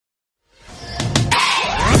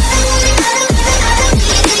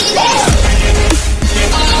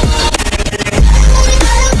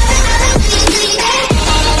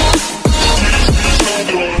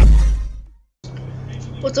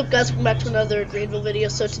guys, welcome back to another Greenville video.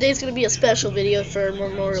 So today's going to be a special video for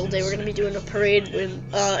Memorial Day. We're going to be doing a parade in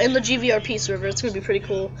the GVRP server. It's going to be pretty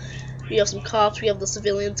cool. We have some cops, we have the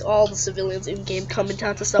civilians, all the civilians in-game coming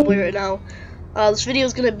down to Subway right now. This video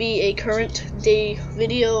is going to be a current day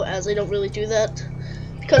video, as I don't really do that,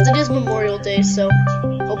 because it is Memorial Day, so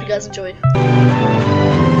hope you guys enjoy.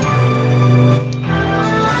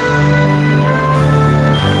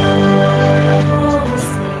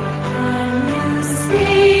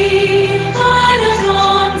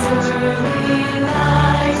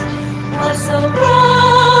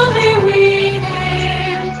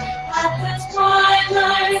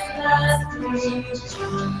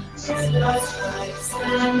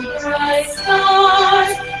 And bright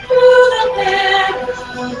stars through the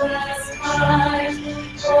perilous skies,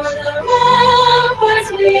 for the ramparts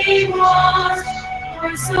we watched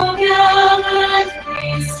were so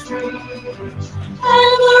gallantly streamed,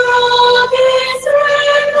 and the rockets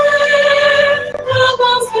red glare, the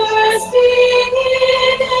bombs bursting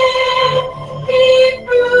in air, gave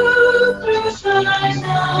proof through the night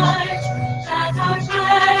that our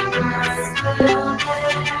flags will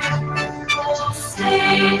dare.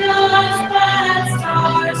 Stay us that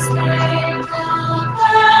star-spangled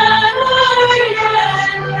banner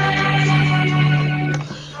yet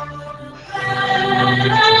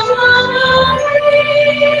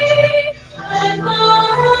wave, and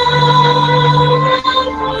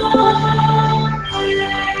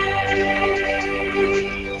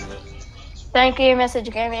Thank you, Message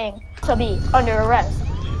Gaming, to be under arrest.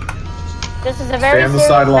 This is a very Stay on the serious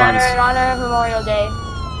sidelines. matter in honor of Memorial Day.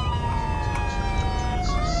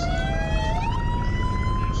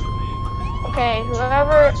 Okay,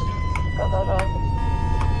 whoever... Go.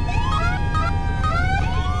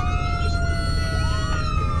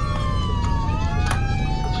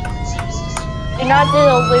 Do not do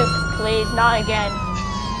the loop, please. Not again.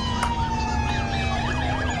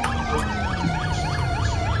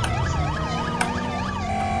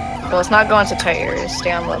 Well, let's not go into tight areas.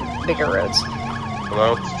 Stay on the bigger roads.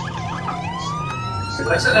 Hello?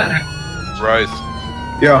 Bryce.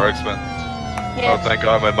 Yeah. Marksman. Yes. Oh, thank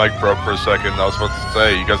God my mic broke for a second. I was supposed to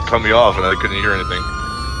say, you guys cut me off and I couldn't hear anything.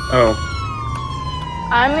 Oh.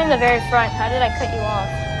 I'm in the very front. How did I cut you off?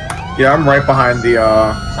 Yeah, I'm right behind the,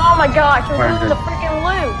 Oh my gosh, we're Behind doing you. the freaking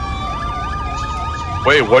loop!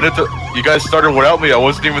 Wait, what did you guys started without me? I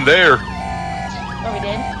wasn't even there. Oh, we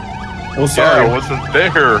did? well, Yeah, sorry. I wasn't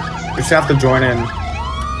there. You just have to join in.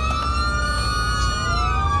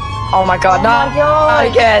 Oh my god, Oh not my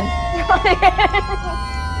gosh. again!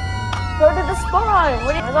 Go to the spawn!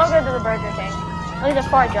 What do you... Let's all go to the Burger King. At least a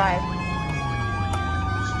far drive.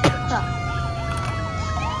 Huh.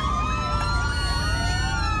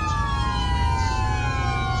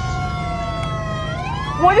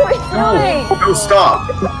 What are we doing? No, stop.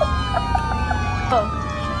 Oh.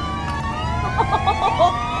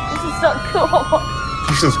 This is so cool.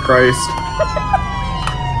 Jesus Christ.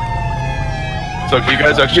 So can you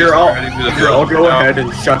guys actually Here, start heading to the I'll dealership go now? ahead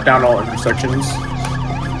and shut down all intersections.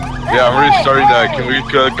 Yeah, I'm already starting that. Can we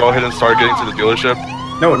go ahead and start getting to the dealership?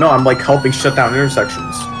 No, I'm like helping shut down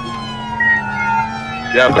intersections.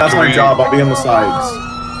 Yeah, But but that's can my we... job, I'll be on the sides.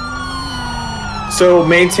 So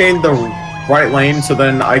maintain the right lane so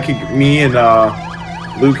then me and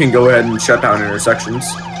Luke can go ahead and shut down intersections.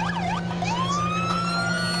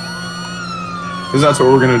 Because that's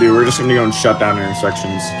what we're gonna do, we're just gonna go and shut down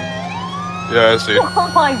intersections. Yeah, I see.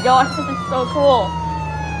 Oh my gosh, this is so cool.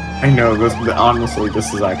 I know, honestly,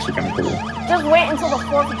 this is actually kinda cool. Just wait until the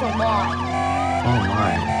 4th of July. Oh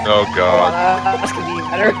my. Oh God. That's gonna be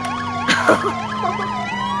better.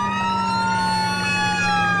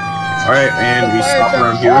 Alright, and we stop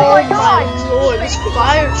around here. Oh my Oh god! my lord, this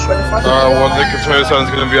fire truck. One of the control sound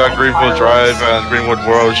is going to be on Greenville Drive and Greenwood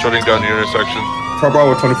Road, shutting down the intersection.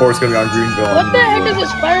 Bravo 24 is gonna be on Greenville. What the heck is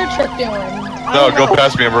this fire truck doing? No, go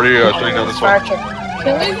past me. I'm already shutting down this one.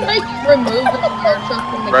 Can we like remove the fire truck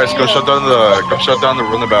from the Bryce, go game? shut down the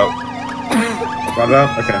runabout. Roundabout?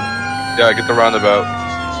 Okay. Yeah, get the roundabout.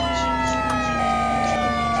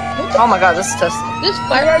 Oh my god, this is Tesla. This We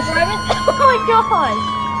fire are driving. Oh my gosh!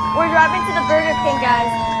 We're driving to the Burger King,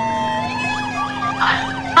 guys.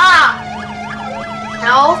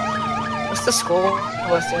 no. What's the school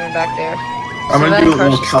bus doing back there? I'm gonna do a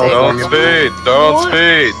little Don't California. speed. Don't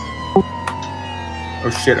speed. Oh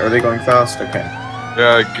shit, are they going fast? Okay.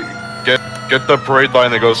 Yeah, get the parade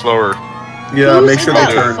line and go slower. Yeah, Who make said sure they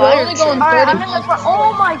that? turn. We're only going Alright, 30 I'm in the miles front. per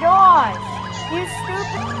hour. Oh my gosh! You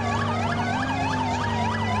stupid.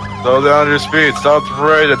 Slow down your speed. Stop the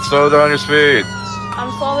parade and slow down your speed.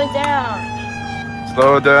 I'm slowing down.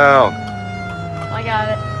 Slow it down. I got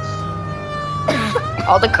it.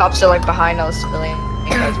 All the cops are like behind all the civilian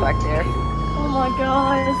guys back there. Oh my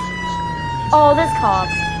gosh. Oh, this cop.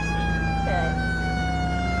 Okay.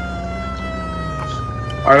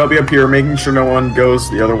 Alright, I'll be up here making sure no one goes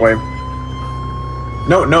the other way.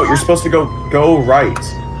 No, you're supposed to go right,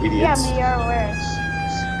 Yeah, idiots. we are aware.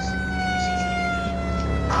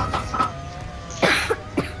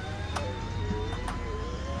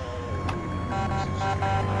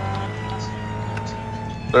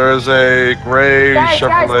 There's a gray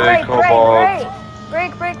Chevrolet Cobalt.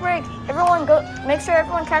 Break. Everyone go, make sure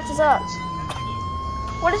everyone catches up.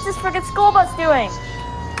 What is this freaking school bus doing?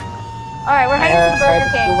 Alright, we're heading to the Burger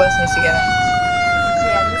School King. bus needs to get in.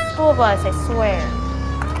 Yeah, the school bus, I swear.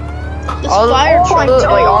 This All fire the, truck.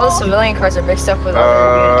 like all the civilian cars are mixed up with other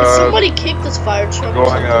Can units. somebody kick this fire truck? or Going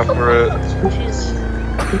something? after it. Jeez.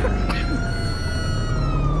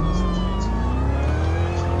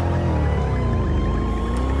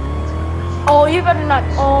 Oh, you better not.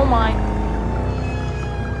 Oh my.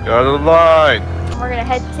 Get out of the line. We're gonna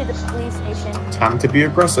head to the police station. Time to be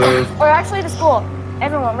aggressive. Or actually the school.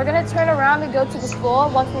 Everyone, we're gonna turn around and go to the school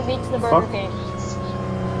once we reach the Burger Fuck. King.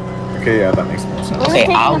 Okay, yeah, that makes more sense. Okay,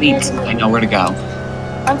 taking I'll lead. advantage of I know where to go.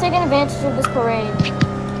 I'm taking advantage of this parade.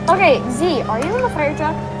 Okay, Z, are you in the fire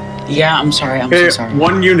truck? Yeah, I'm sorry. I'm Okay, so sorry.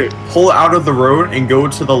 one unit, pull out of the road and go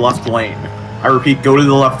to the left lane. I repeat, go to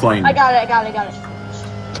the left lane. I got it.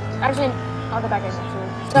 Actually, I'll go back in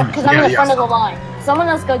actually. Because I'm Yeah, in the front yes. of the line. Someone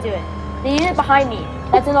else go do it. The unit behind me.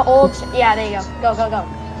 That's in the old. Yeah, there you go. Go.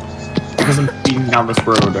 Because I'm speeding down this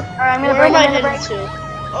road. All right, I'm gonna Where break. am I I'm gonna headed break. to?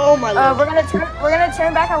 Oh my lord. We're gonna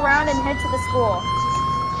turn back around and head to the school.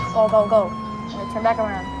 Go. I'm gonna turn back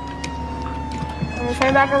around. I'm gonna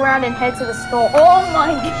turn back around and head to the school. Oh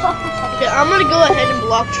my god. Okay, I'm gonna go ahead and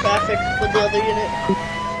block traffic with the other unit.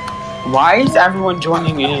 Why is everyone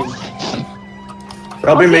joining in?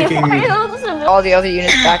 I'll be making. All the other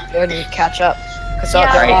units back there need to catch up. Cause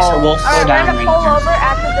Yeah. they're Alright, so all. we'll slow Alright, we're down gonna right pull here. over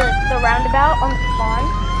after the roundabout on the lawn,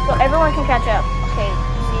 so everyone can catch up. Okay.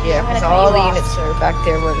 Yeah, I'm gonna because cut all you the off. units are back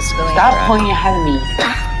there where the civilians Stop are at. pointing ahead of me.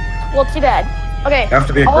 Well, too bad. Okay. You have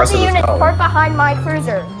to be All aggressive the as units hell. park behind my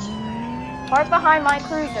cruiser. Park behind my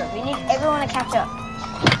cruiser. We need everyone to catch up.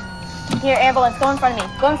 Here, ambulance, go in front of me.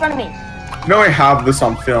 Go in front of me. No, I have this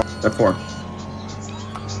on film. Therefore,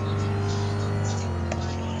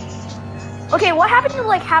 Okay, what happened to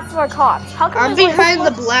like half of our cops? How come I'm there's only behind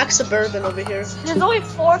the four- black Suburban over here. There's only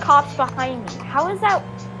 4 cops behind me. How is that?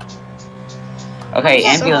 Okay, Yeah,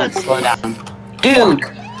 ambulance, slow sometimes- down. Dude!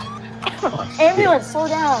 Ambulance, slow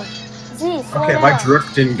down. Z, slow okay, down. my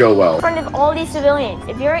drift didn't go In well. front of all these civilians.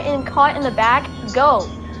 If you're caught in the back, go.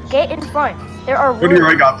 Get in front. There are What do you? I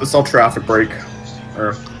rules. got this. I'll traffic break.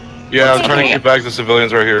 Or Yeah, I'm trying to keep back the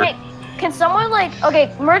civilians right here. Hey, can someone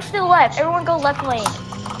okay, merge to the left. Everyone go left lane.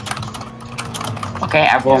 Okay,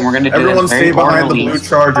 everyone, we're gonna do everyone this very stay behind the orderly. blue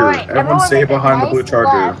charger. Alright, Everyone stay make a behind the blue nice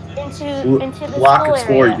charger. left into the Block school is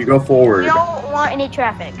forward. area. You go We forward. don't want any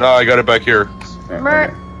traffic. No, I got it back here.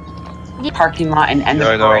 Mer- Parking lot and end Yeah,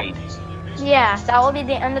 I of know. parade. yeah, that will be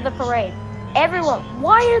the end of the parade. Everyone,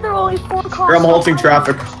 why are there only 4 cars? Here, I'm halting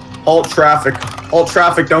traffic. Halt traffic. Halt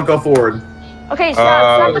traffic. Don't go forward. Okay,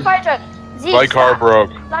 stop the fire truck. Z, My car stop.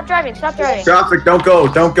 broke. Stop driving. Traffic. Don't go.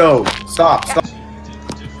 Don't go. Stop.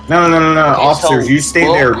 No. Okay, Officers, so you stay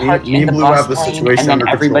we'll there. park Me in and the Blue bus have the lane, situation and then under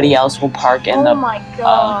everybody control. else will park in Oh the my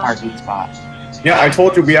god. parking spot. Yeah, I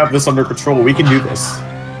told you we have this under control. We can do this.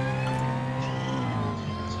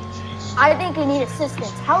 I think you need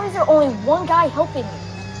assistance. How is there only one guy helping me?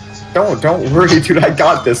 Don't worry, dude. I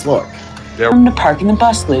got this. Look. I'm to park in the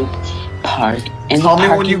bus loop. Park in Tell the me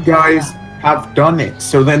parking when you guys have done it,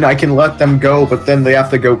 so then I can let them go. But then they have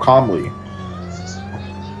to go calmly.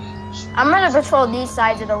 I'm gonna patrol these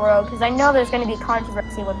sides of the road because I know there's gonna be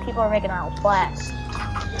controversy when people are making out black.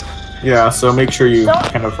 Yeah. So make sure you Don't-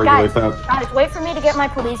 kind of regulate that. Guys, wait for me to get my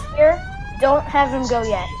police here. Don't have them go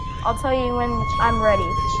yet. I'll tell you when I'm ready.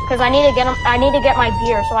 Because I need to get 'em- I need to get my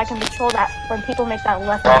gear so I can patrol that when people make that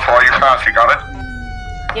left. While you're fast, you got it?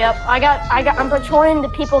 Yep, I'm patrolling the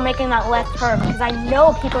people making that left turn because I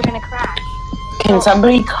know people are gonna crash. Can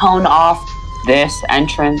somebody cone off this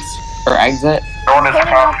entrance or exit? No one is Cone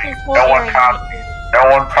off this whole area. No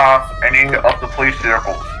one pass any of the police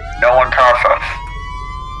vehicles. No one pass us.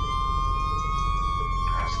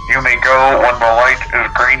 You may go when the light is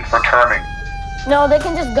green for turning. No, they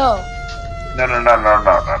can just go. No. They're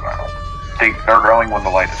going when the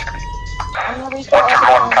light is green. I'm gonna restart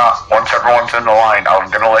Once everyone's in the line, I'm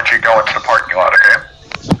gonna let you go into the parking lot, okay?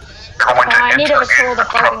 You're going I need to patrol the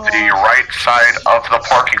parking from the lot. right side of the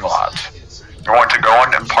parking lot. You're going to go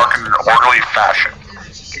in and park in an orderly fashion.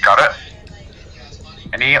 You got it?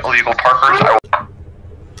 Any illegal parkers,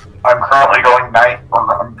 I'm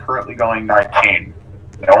currently going 19.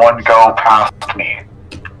 No one go past me.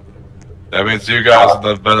 That means you guys at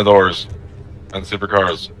the Venadors and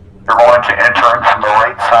supercars. You're going to enter in from the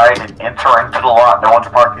right side and enter into the lot. No one's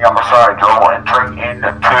parking on the side. You're all entering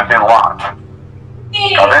into the lot.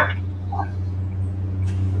 Got it?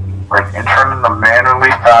 Right, enter in the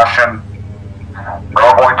manually fashion. You're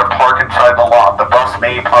all going to park inside the lot. The bus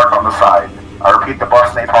may park on the side. I repeat, the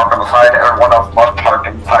bus may park on the side. Everyone else must park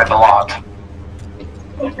inside the lot.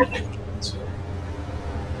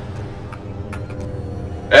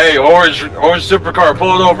 Hey, orange supercar,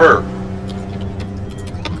 pull it over.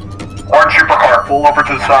 Orange supercar, pull over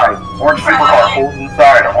to the side. Orange supercar, pull to the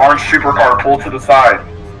side. Orange supercar, pull to the side.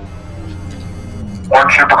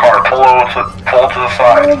 Orange supercar, pull to the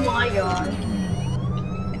side. Oh my god.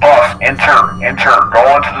 Bus, enter, go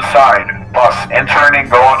onto the side. Bus, enter and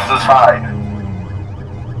go onto the side.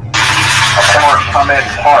 A Porsche, come in,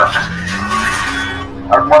 park.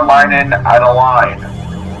 Everyone line in at a line.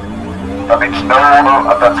 That means no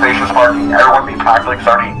of that spacious parking. Everyone be packed like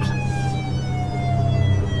sardines.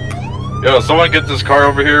 Yo, someone get this car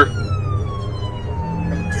over here.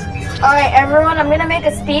 Alright, everyone, I'm gonna make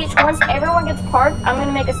a speech. Once everyone gets parked, I'm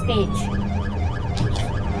gonna make a speech.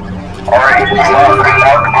 Alright,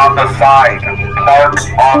 park on the side. Park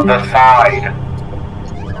on the side.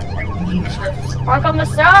 Park on the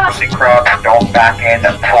side! Reversing crowd, don't back in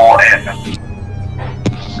and pull in.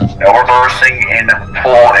 No reversing in,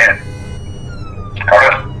 pull in. Got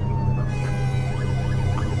it?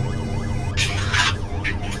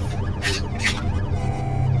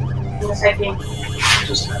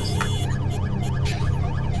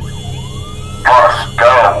 Bus,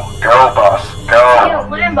 go, bus, go. Yo,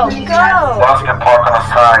 Lambo, go! Bus can park on the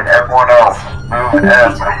side. Everyone else, move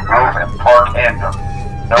and park in.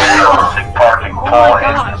 No reversing parking, Oh pull my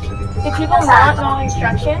gosh. in. Do people not know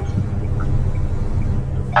instructions?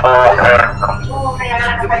 Pull in.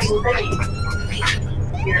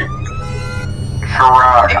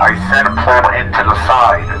 Sharaj, I said pull into the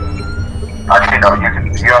side. Actually, no,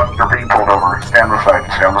 you're being pulled over. Stay on the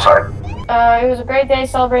side, It was a great day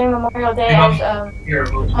celebrating Memorial Day as,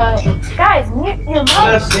 guys, your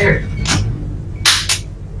mouth.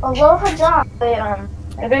 Aloha job.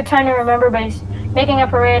 A good time to remember by making a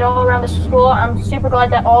parade all around the school. I'm super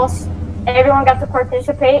glad that everyone got to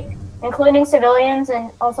participate, including civilians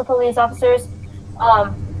and also police officers.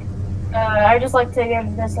 I'd just like to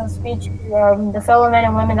give this a speech to the fellow men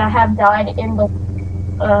and women that have died in the,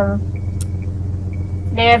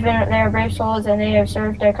 they're brave souls and they have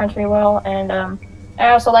served their country well. And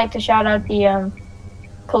I also like to shout out the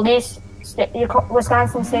police,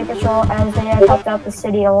 Wisconsin State Patrol, as they have helped out the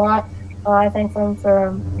city a lot. I thank them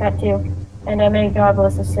for that too. And may God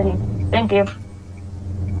bless the city. Thank you.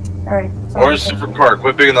 Alright. Orange supercar,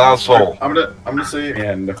 quit being the asshole. I'm gonna say,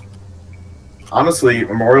 and honestly,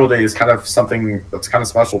 Memorial Day is kind of something that's kind of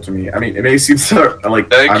special to me. I mean, it may seem so like.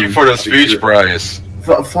 Thank you for the speech, Bryce.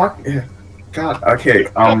 Fuck. God. Okay.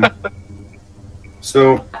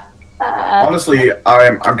 So honestly,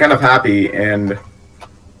 I'm kind of happy, and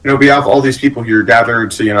we have all these people here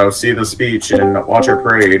gathered to see the speech and watch our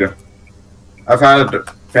parade. I've had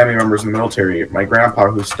family members in the military. My grandpa,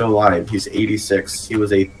 who's still alive, he's 86. He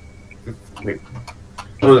was he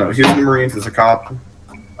was in the Marines as a cop.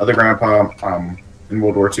 Other grandpa in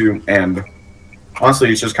World War II, and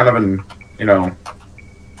honestly, it's just kind of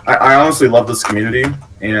I honestly love this community,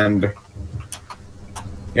 and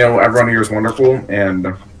everyone here is wonderful,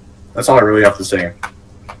 and that's all I really have to say.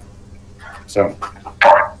 So.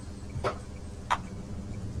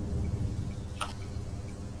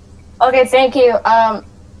 Okay, thank you.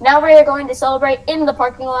 Now we are going to celebrate in the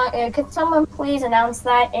parking lot. Could someone please announce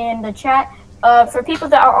that in the chat? For people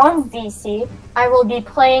that are on VC, I will be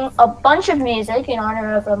playing a bunch of music in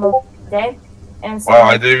honor of Memorial Day. And so, Wow,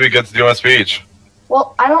 I didn't even get to do my speech.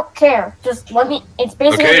 Well, I don't care. Just let me. It's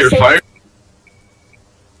basically. Okay, you're fired